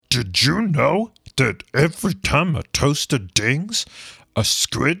Did you know that every time a toaster dings, a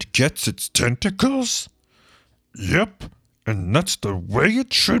squid gets its tentacles? Yep, and that's the way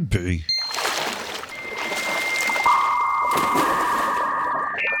it should be.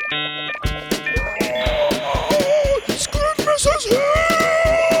 Squidmas is here!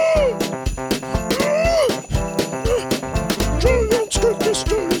 Giant Squidmas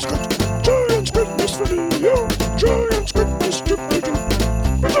stories got Giant Squidmas video. Giant Squidmas video.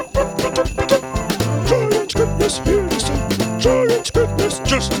 Giant Squidmas here to say. Giant Squidmas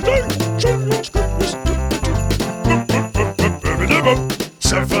just today. Giant Squidmas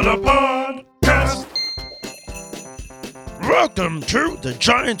Cephalopodcast. Welcome to the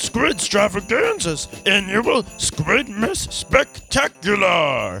Giant Squidstravaganza's annual SQUIDMAS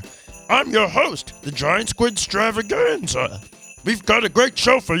Spectacular. I'm your host, the Giant Squidstravaganza. We've got a great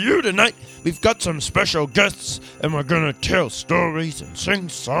show for you tonight. We've got some special guests, and we're gonna tell stories and sing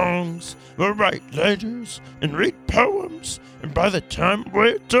songs. We'll write letters and read poems, and by the time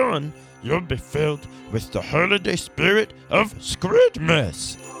we're done, you'll be filled with the holiday spirit of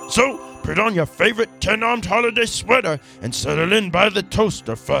SQUIDMAS. So, put on your favorite 10-armed holiday sweater and settle in by the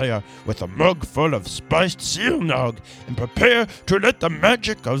toaster fire with a mug full of spiced seal nog and prepare to let the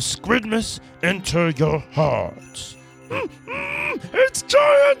magic of SQUIDMAS enter your hearts. It's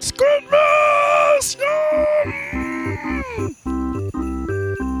Giant Squidmas!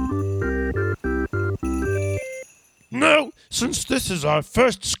 Now, since this is our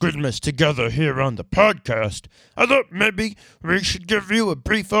first SQUIDMAS together here on the podcast, I thought maybe we should give you a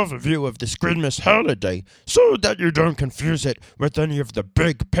brief overview of the SQUIDMAS holiday so that you don't confuse it with any of the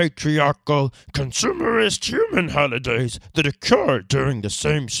big patriarchal, consumerist human holidays that occur during the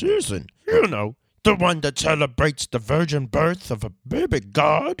same season. You know, the one that celebrates the virgin birth of a baby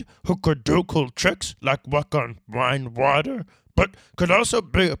god who could do cool tricks like walk on wine water, but could also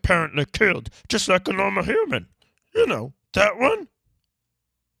be apparently killed just like a normal human. You know, that one?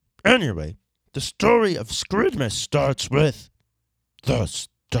 Anyway, the story of SQUIDMAS starts with the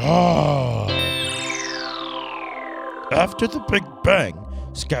star. After the Big Bang,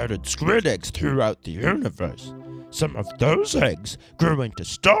 scattered squid eggs throughout the universe. Some of those eggs grew into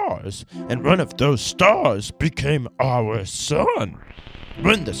stars, and one of those stars became our sun.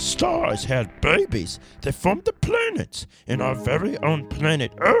 When the stars had babies, they formed the planets, and our very own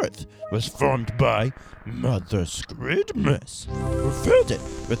planet Earth was formed by Mother SQUIDMAS, who filled it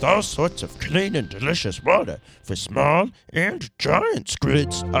with all sorts of clean and delicious water for small and giant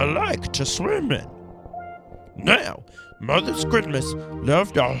squids alike to swim in. Now, Mother SQUIDMAS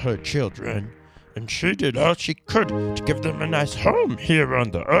loved all her children, and she did all she could to give them a nice home here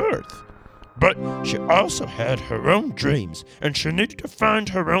on the Earth. But she also had her own dreams, and she needed to find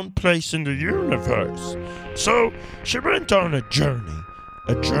her own place in the universe. So she went on a journey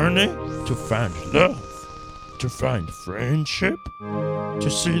to find love, to find friendship, to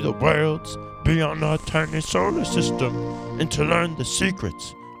see the worlds beyond our tiny solar system, and to learn the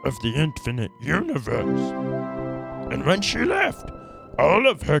secrets of the infinite universe. And when she left, all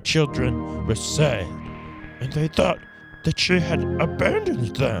of her children were sad, and they thought that she had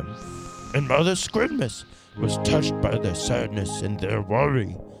abandoned them. And Mother SQUIDMAS was touched by their sadness and their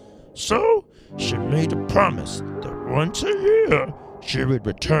worry. So she made a promise that once a year she would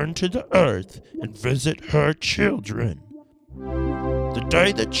return to the Earth and visit her children. The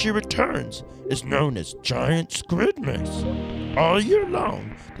day that she returns is known as Giant Squidmas. All year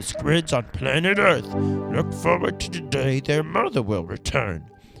long, the squids on planet Earth look forward to the day their mother will return.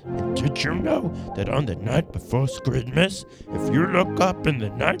 And did you know that on the night before SQUIDMAS, if you look up in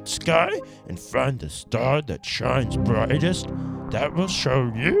the night sky and find the star that shines brightest, that will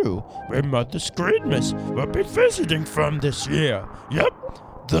show you where Mother SQUIDMAS will be visiting from this year. Yep,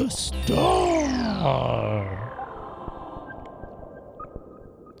 the star.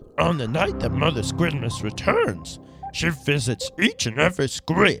 On the night that Mother SQUIDMAS returns, she visits each and every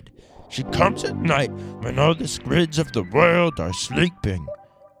squid. She comes at night when all the squids of the world are sleeping.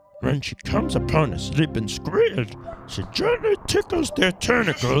 When she comes upon a sleeping squid, she gently tickles their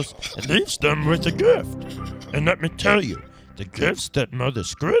tentacles and leaves them with a gift. And let me tell you, the gifts that Mother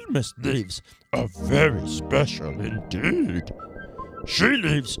SQUIDMAS leaves are very special indeed. She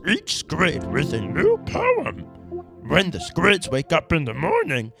leaves each squid with a new poem. When the squids wake up in the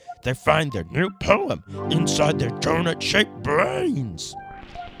morning, they find their new poem inside their donut-shaped brains.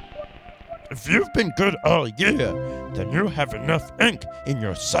 If you've been good all year, then you have enough ink in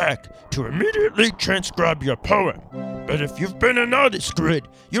your sack to immediately transcribe your poem. But if you've been a naughty squid,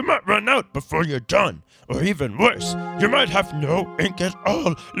 you might run out before you're done. Or even worse, you might have no ink at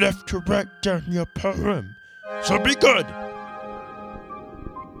all left to write down your poem. So be good.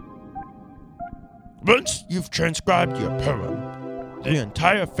 Once you've transcribed your poem, the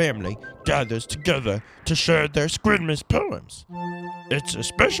entire family gathers together to share their SQUIDMAS poems. It's a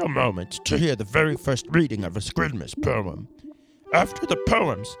special moment to hear the very first reading of a SQUIDMAS poem. After the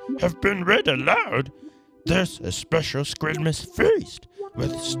poems have been read aloud, there's a special SQUIDMAS feast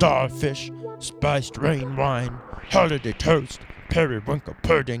with starfish, spiced rain wine, holiday toast, periwinkle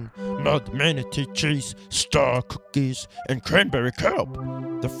pudding, mulled manatee cheese, star cookies, and cranberry kelp.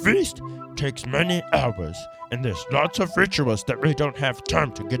 The feast takes many hours, and there's lots of rituals that we don't have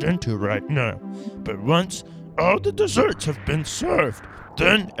time to get into right now. But once all the desserts have been served,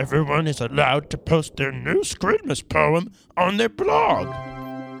 then everyone is allowed to post their new SQUIDMAS poem on their blog.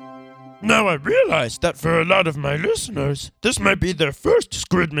 Now I realize that for a lot of my listeners, this might be their first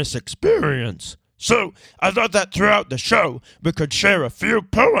SQUIDMAS experience. So I thought that throughout the show, we could share a few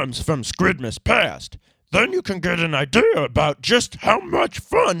poems from SQUIDMAS past. Then you can get an idea about just how much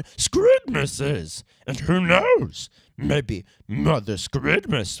fun SQUIDMAS is. And who knows, maybe Mother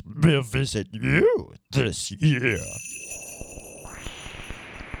SQUIDMAS will visit you this year.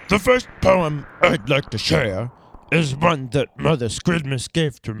 The first poem I'd like to share is one that Mother SQUIDMAS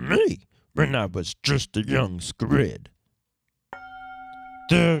gave to me when I was just a young squid.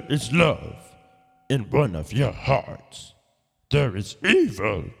 There is love in one of your hearts. There is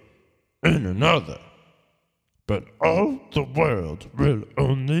evil in another. But all the world will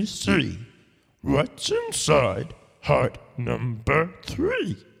only see what's inside heart number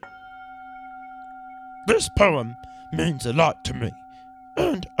 3. This poem means a lot to me,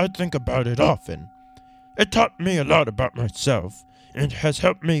 and I think about it often. It taught me a lot about myself, and has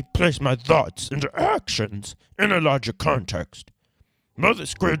helped me place my thoughts into actions in a larger context. Mother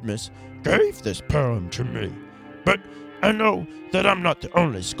SQUIDMAS gave this poem to me, but I know that I'm not the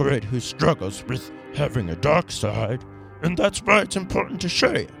only squid who struggles with having a dark side, and that's why it's important to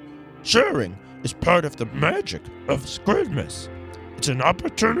share. Sharing is part of the magic of SQUIDMAS. It's an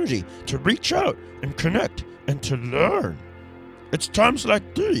opportunity to reach out and connect and to learn. It's times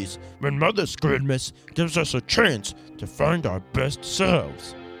like these when Mother SQUIDMAS gives us a chance to find our best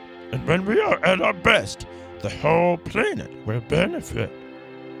selves. And when we are at our best, the whole planet will benefit.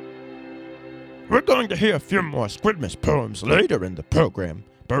 We're going to hear a few more SQUIDMAS poems later in the program,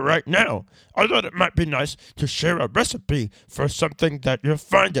 but right now, I thought it might be nice to share a recipe for something that you'll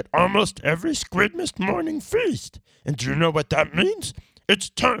find at almost every SQUIDMAS morning feast. And do you know what that means? It's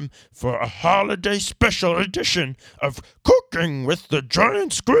time for a holiday special edition of Cooking with the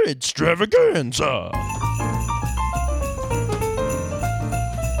Giant Squidstravaganza.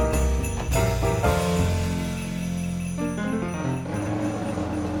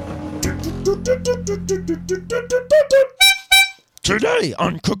 Today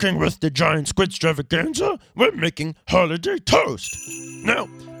on Cooking with the Giant Squidstravaganza, we're making holiday toast. Now,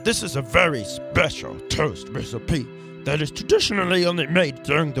 this is a very special toast recipe that is traditionally only made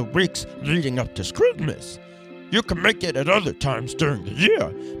during the weeks leading up to SQUIDMAS. You can make it at other times during the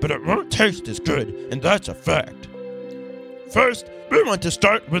year, but it won't taste as good, and that's a fact. First, we want to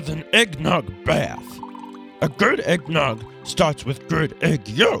start with an eggnog bath. A good eggnog starts with good egg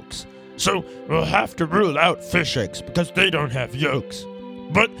yolks, so we'll have to rule out fish eggs because they don't have yolks.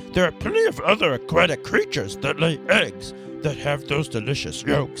 But there are plenty of other aquatic creatures that lay eggs that have those delicious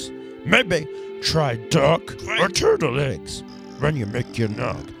yolks. Maybe try duck or turtle eggs when you make your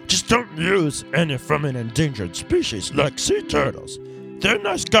nog. Just don't use any from an endangered species like sea turtles. They're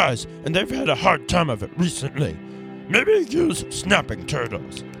nice guys, and they've had a hard time of it recently. Maybe use snapping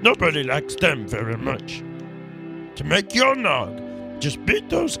turtles. Nobody likes them very much. To make your nog, just beat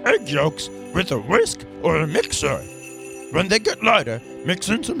those egg yolks with a whisk or a mixer. When they get lighter, mix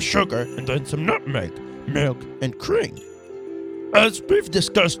in some sugar and then some nutmeg, milk, and cream. As we've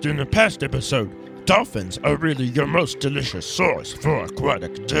discussed in a past episode, dolphins are really your most delicious source for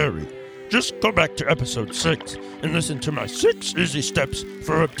aquatic dairy. Just go back to episode 6 and listen to my 6 easy steps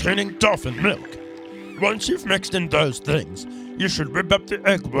for obtaining dolphin milk. Once you've mixed in those things, you should rib up the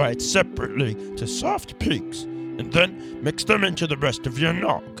egg whites separately to soft peaks, and then mix them into the rest of your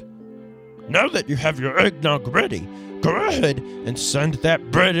nog. Now that you have your eggnog ready, go ahead and send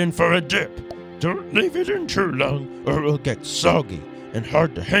that bread in for a dip. Don't leave it in too long or it will get soggy and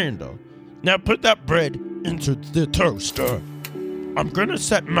hard to handle. Now put that bread into the toaster. I'm gonna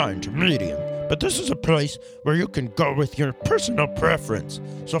set mine to medium, but this is a place where you can go with your personal preference,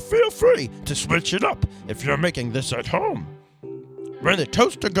 so feel free to switch it up if you're making this at home. When the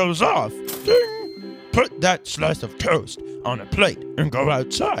toaster goes off, ding, put that slice of toast on a plate and go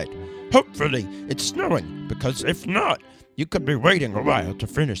outside. Hopefully it's snowing, because if not, you could be waiting a while to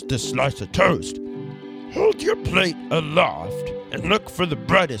finish this slice of toast. Hold your plate aloft and look for the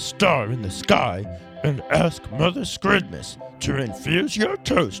brightest star in the sky and ask Mother Squidmas to infuse your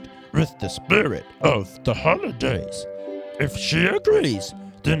toast with the spirit of the holidays. If she agrees,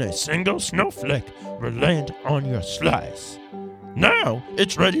 then a single snowflake will land on your slice. Now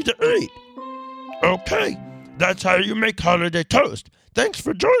it's ready to eat. Okay, that's how you make holiday toast. Thanks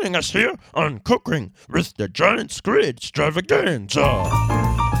for joining us here on Cooking with the Giant Squidstravaganza.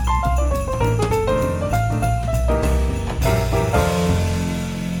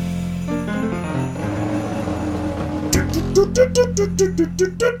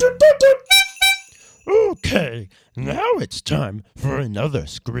 Okay, now it's time for another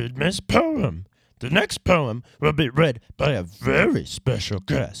SQUIDMAS poem. The next poem will be read by a very special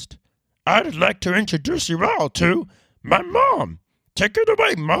guest. I'd like to introduce you all to my mom. Take it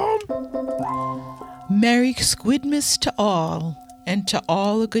away, Mom. Merry Squidmas to all, and to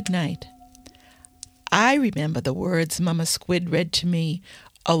all a good night. I remember the words Mama Squid read to me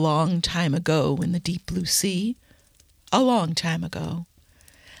a long time ago in the deep blue sea. A long time ago.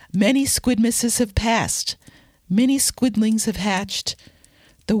 Many Squidmases have passed. Many squidlings have hatched.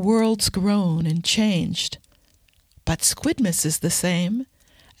 The world's grown and changed. But Squidmas is the same.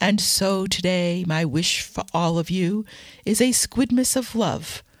 And so today my wish for all of you is a Squidmas of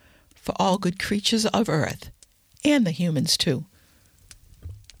love for all good creatures of earth, and the humans too.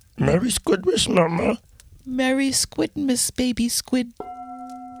 Merry Squidmas, Mama. Merry Squidmas, baby squid.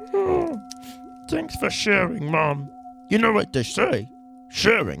 Thanks for sharing, Mom. You know what they say,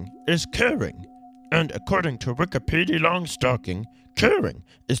 sharing is caring. And according to Wikipedia Longstocking, caring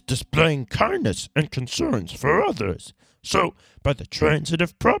is displaying kindness and concerns for others. So, by the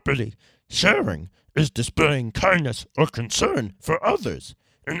transitive property, sharing is displaying kindness or concern for others.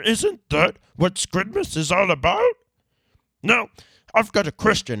 And isn't that what Squidmas is all about? Now, I've got a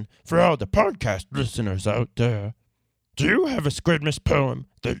question for all the podcast listeners out there. Do you have a Squidmas poem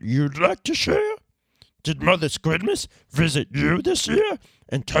that you'd like to share? Did Mother Squidmas visit you this year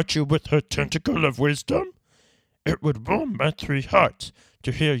and touch you with her tentacle of wisdom? It would warm my 3 hearts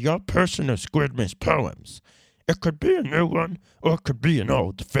to hear your personal Squidmas poems. It could be a new one or it could be an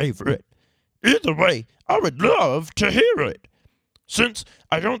old favorite. Either way, I would love to hear it. Since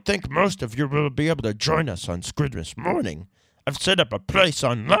I don't think most of you will be able to join us on Squidmas morning, I've set up a place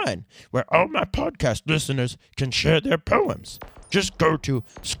online where all my podcast listeners can share their poems. Just go to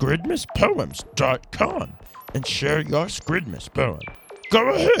squidmaspoems.com and share your Squidmas poem.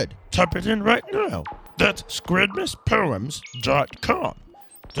 Go ahead, type it in right now. That's squidmaspoems.com.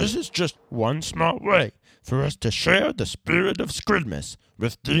 This is just one small way for us to share the spirit of Squidmas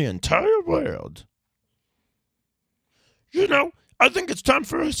with the entire world. You know, I think it's time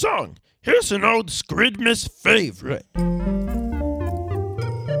for a song. Here's an old Squidmas favorite.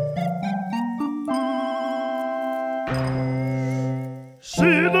 See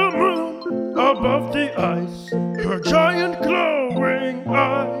the moon above the ice, her giant glowing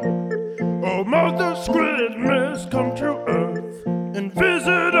eye. Oh, Mother Squidmas, come to earth and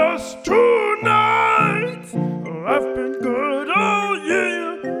visit us tonight. Oh, I've been good all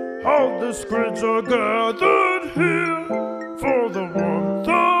year, all the squids are gathered here for the warmth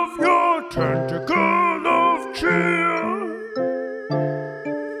of your tentacle of cheer.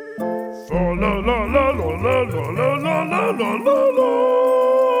 For la la la la la la la la la la la la.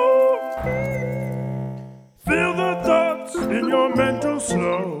 Feel the thoughts in your mental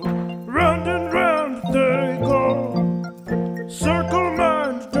slow, round and round they go. Circle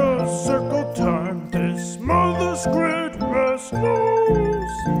mind does circle time, this Mother Squidmas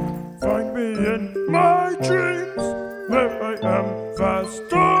knows. Find me in my dreams, where I am fast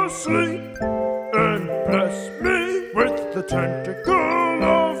asleep, and bless me with the tentacle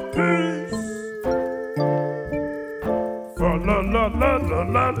of peace. Fa la la la la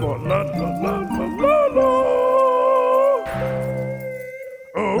la la la la la la la.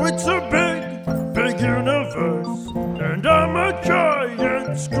 Oh, it's a big, big universe, and I'm a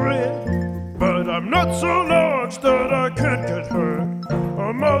giant squid, but I'm not so large that I can't get hurt.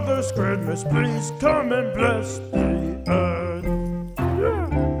 Oh, Mother Squidmas, please come and bless the earth. Yeah.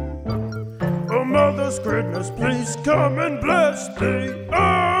 Oh, Mother Squidmas, please come and bless the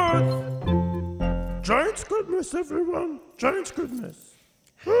earth. Giant Squidmas, everyone. Giant Squidmas.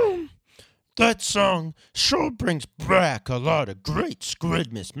 That song sure brings back a lot of great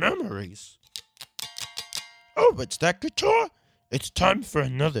Squidmas memories. Oh, it's that guitar? It's time for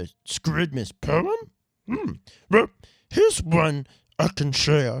another Squidmas poem? Well, here's one I can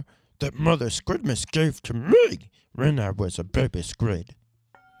share that Mother Squidmas gave to me when I was a baby squid.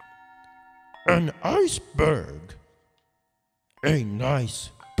 An iceberg, a nice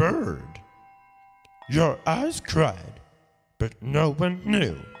bird. Your eyes cried, but no one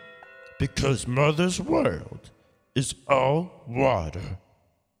knew, because Mother's world is all water.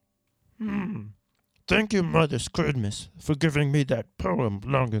 Thank you, Mother Squidmas, for giving me that poem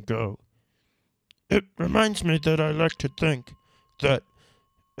long ago. It reminds me that I like to think that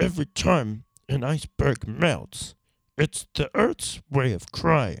every time an iceberg melts, it's the Earth's way of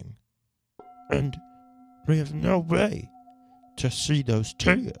crying. And we have no way to see those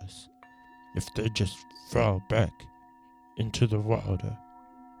tears if they just fall back into the water.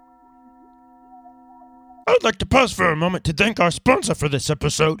 I'd like to pause for a moment to thank our sponsor for this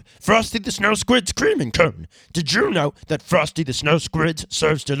episode, Frosty the Snow Squid's Creaming Cone. Did you know that Frosty the Snow Squid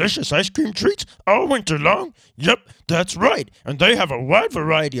serves delicious ice cream treats all winter long? Yep, that's right, and they have a wide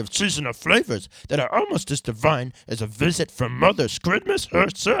variety of seasonal flavors that are almost as divine as a visit from Mother Squidmas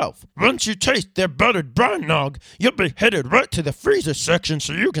herself. Once you taste their buttered brine nog, you'll be headed right to the freezer section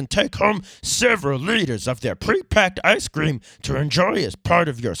so you can take home several liters of their pre-packed ice cream to enjoy as part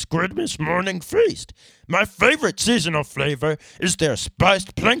of your Squidmas morning feast. My favorite seasonal flavor is their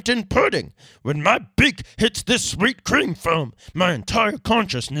spiced plankton pudding. When my beak hits this sweet cream foam, my entire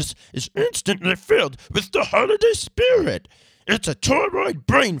consciousness is instantly filled with the holiday spirit. It's a toroid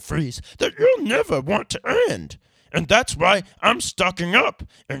brain freeze that you'll never want to end. And that's why I'm stocking up,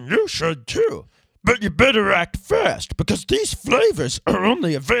 and you should too. But you better act fast, because these flavors are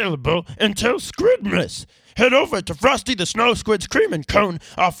only available until Squidmas. Head over to Frosty the Snow Squid's Creamin' Cone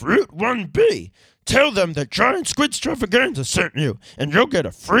off Route 1B. Tell them that Giant Squidstravaganza sent you, and you'll get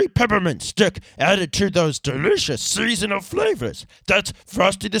a free peppermint stick added to those delicious seasonal flavors. That's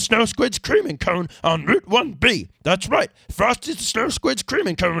Frosty the Snow Squid's Creamin' Cone on Route 1B. That's right, Frosty the Snow Squid's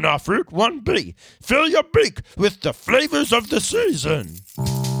Creamin' Cone off Route 1B. Fill your beak with the flavors of the season.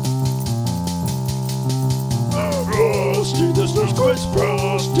 Frosty the Snow Squid's,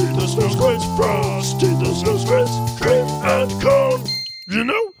 Frosty the Snow Squid's, Frosty the Snow Squid's Cream and Cone. You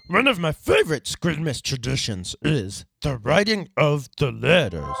know, one of my favorite Squidmas traditions is the writing of the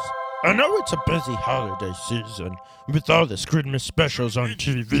letters. I know it's a busy holiday season with all the Squidmas specials on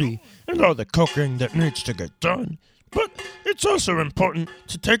TV and all the cooking that needs to get done, but it's also important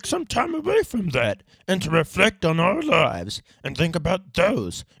to take some time away from that and to reflect on our lives and think about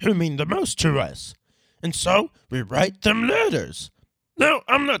those who mean the most to us. And so we write them letters. Now,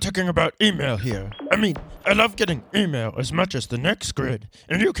 I'm not talking about email here. I love getting email as much as the next squid,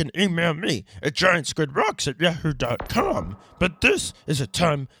 and you can email me at giantsquidrocks@yahoo.com, but this is a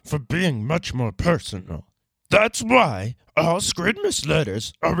time for being much more personal. That's why all Squidmas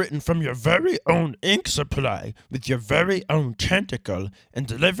letters are written from your very own ink supply with your very own tentacle and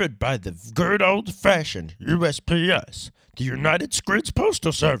delivered by the good old-fashioned USPS, the United Squids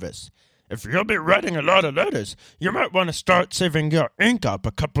Postal Service. If you'll be writing a lot of letters, you might want to start saving your ink up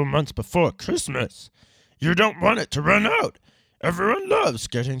a couple months before Christmas. You don't want it to run out. Everyone loves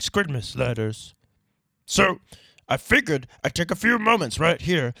getting Squidmas letters. So, I figured I'd take a few moments right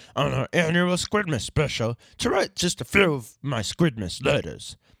here on our annual Squidmas special to write just a few of my Squidmas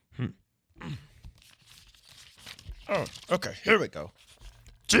letters. Oh, okay, here we go.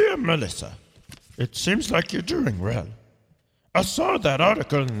 Dear Melissa, it seems like you're doing well. I saw that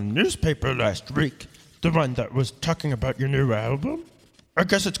article in the newspaper last week, the one that was talking about your new album. I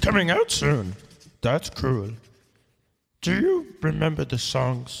guess it's coming out soon. That's cool. Do you remember the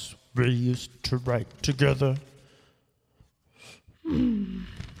songs we used to write together? I'm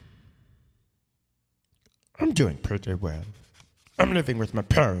doing pretty well. I'm living with my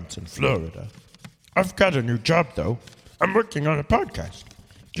parents in Florida. I've got a new job, though. I'm working on a podcast.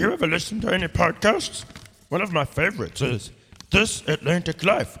 Do you ever listen to any podcasts? One of my favorites is This Atlantic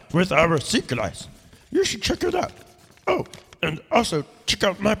Life with our sea glass. You should check it out. Oh, and also check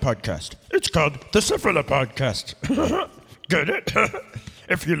out my podcast. It's called The Cephala Podcast. Get it?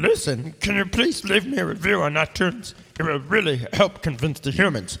 If you listen, can you please leave me a review on iTunes? It will really help convince the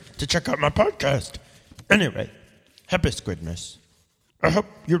humans to check out my podcast. Anyway, happy Squidmas. I hope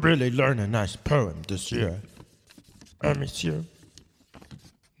you really learn a nice poem this year. I miss you.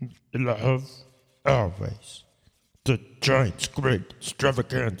 Love, always. The Giant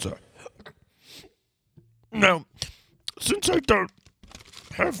Squidstravaganza. Now, since I don't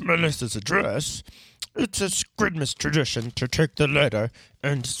have Melissa's address, it's a Squidmas tradition to take the letter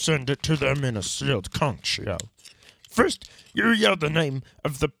and send it to them in a sealed conch shell. First, you yell the name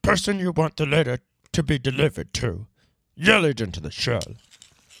of the person you want the letter to be delivered to. Yell it into the shell.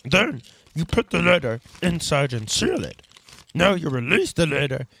 Then, you put the letter inside and seal it. Now you release the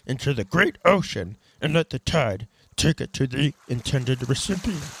letter into the great ocean and let the tide take it to the intended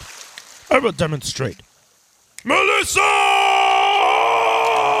recipient. I will demonstrate. Melissa!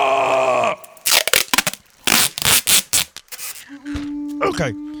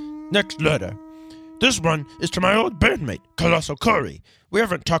 Okay, Next letter. This one is to my old bandmate, Colossal Corey. We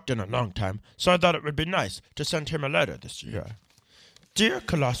haven't talked in a long time, so I thought it would be nice to send him a letter this year. Dear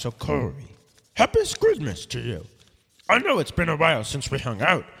Colossal Corey, Happy Squidmas to you. I know it's been a while since we hung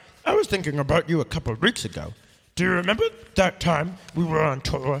out. I was thinking about you a couple of weeks ago. Do you remember that time we were on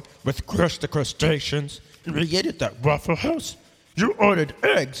tour with Crush the Crustaceans and we ate at that Waffle House? You ordered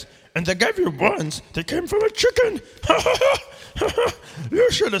eggs, and they gave you ones that came from a chicken. You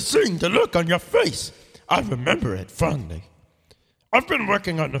should have seen the look on your face. I remember it fondly. I've been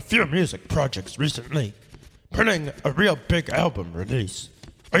working on a few music projects recently, planning a real big album release.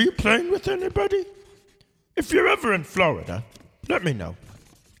 Are you playing with anybody? If you're ever in Florida, let me know.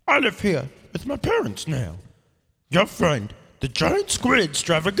 I live here with my parents now. Your friend, the Giant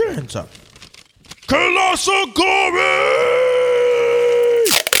Squidstravaganza. Colossal Gory!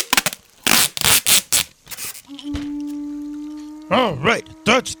 All right,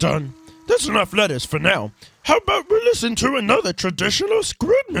 that's done. That's enough letters for now. How about we listen to another traditional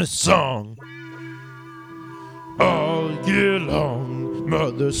Squidmas song? All year long,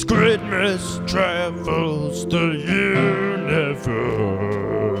 Mother Squidmas travels the universe,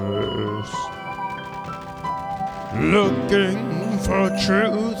 looking for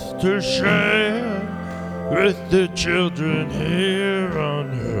truth to share with the children here on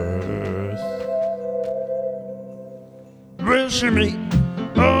Earth. Will she meet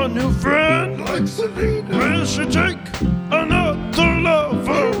a new friend like Selena? Will she take another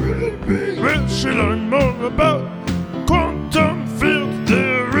lover? Will she learn more about quantum field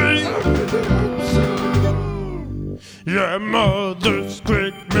theory? Yeah, Mother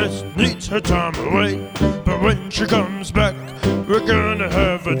Squidmas needs her time away, but when she comes back, we're gonna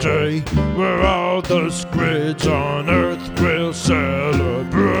have a day where all the squids on Earth will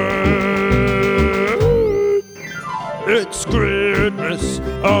celebrate. It's Squidmas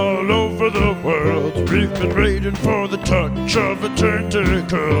all over the world. We've been waiting for the touch of a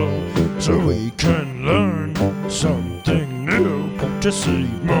tentacle, so we can learn something new, to see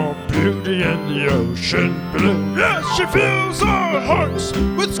more beauty in the ocean blue. Yeah, she fills our hearts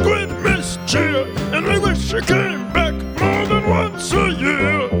with Squidmas cheer, and we wish she came back more than once a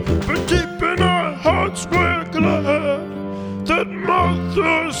year. But deep in our hearts we're glad that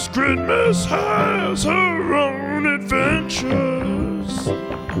Mother Squidmas has her own adventures.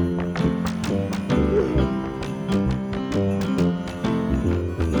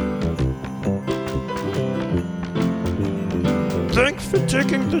 Thanks for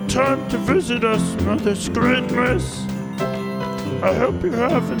taking the time to visit us, Mother Squidmas. I hope you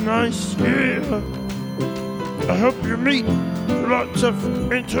have a nice year. I hope you meet lots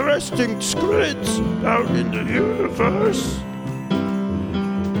of interesting squids out in the universe.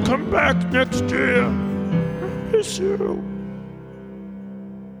 Come back next year. I miss you.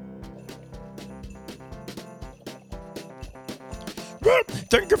 Well,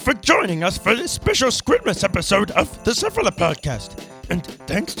 thank you for joining us for this special Squidmas episode of the Cephala Podcast. And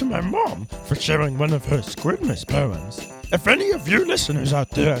thanks to my mom for sharing one of her Squidmas poems. If any of you listeners out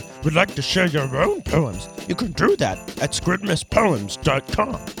there would like to share your own poems, you can do that at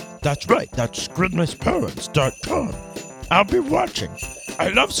squidmaspoems.com. That's right, that's squidmaspoems.com. I'll be watching. I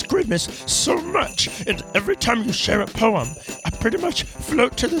love Squidmas so much, and every time you share a poem, I pretty much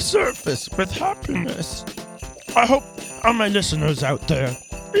float to the surface with happiness. I hope all my listeners out there,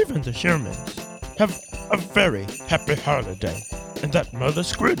 even the humans, have a very happy holiday, and that Mother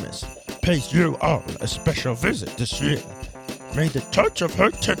Squidmas pays you all a special visit this year. May the touch of her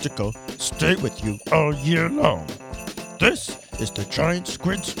tentacle stay with you all year long. This is the Giant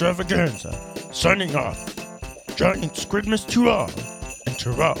Squidstravaganza, signing off. Giant Squidmas to all, and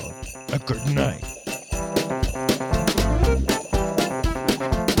to all, a good night.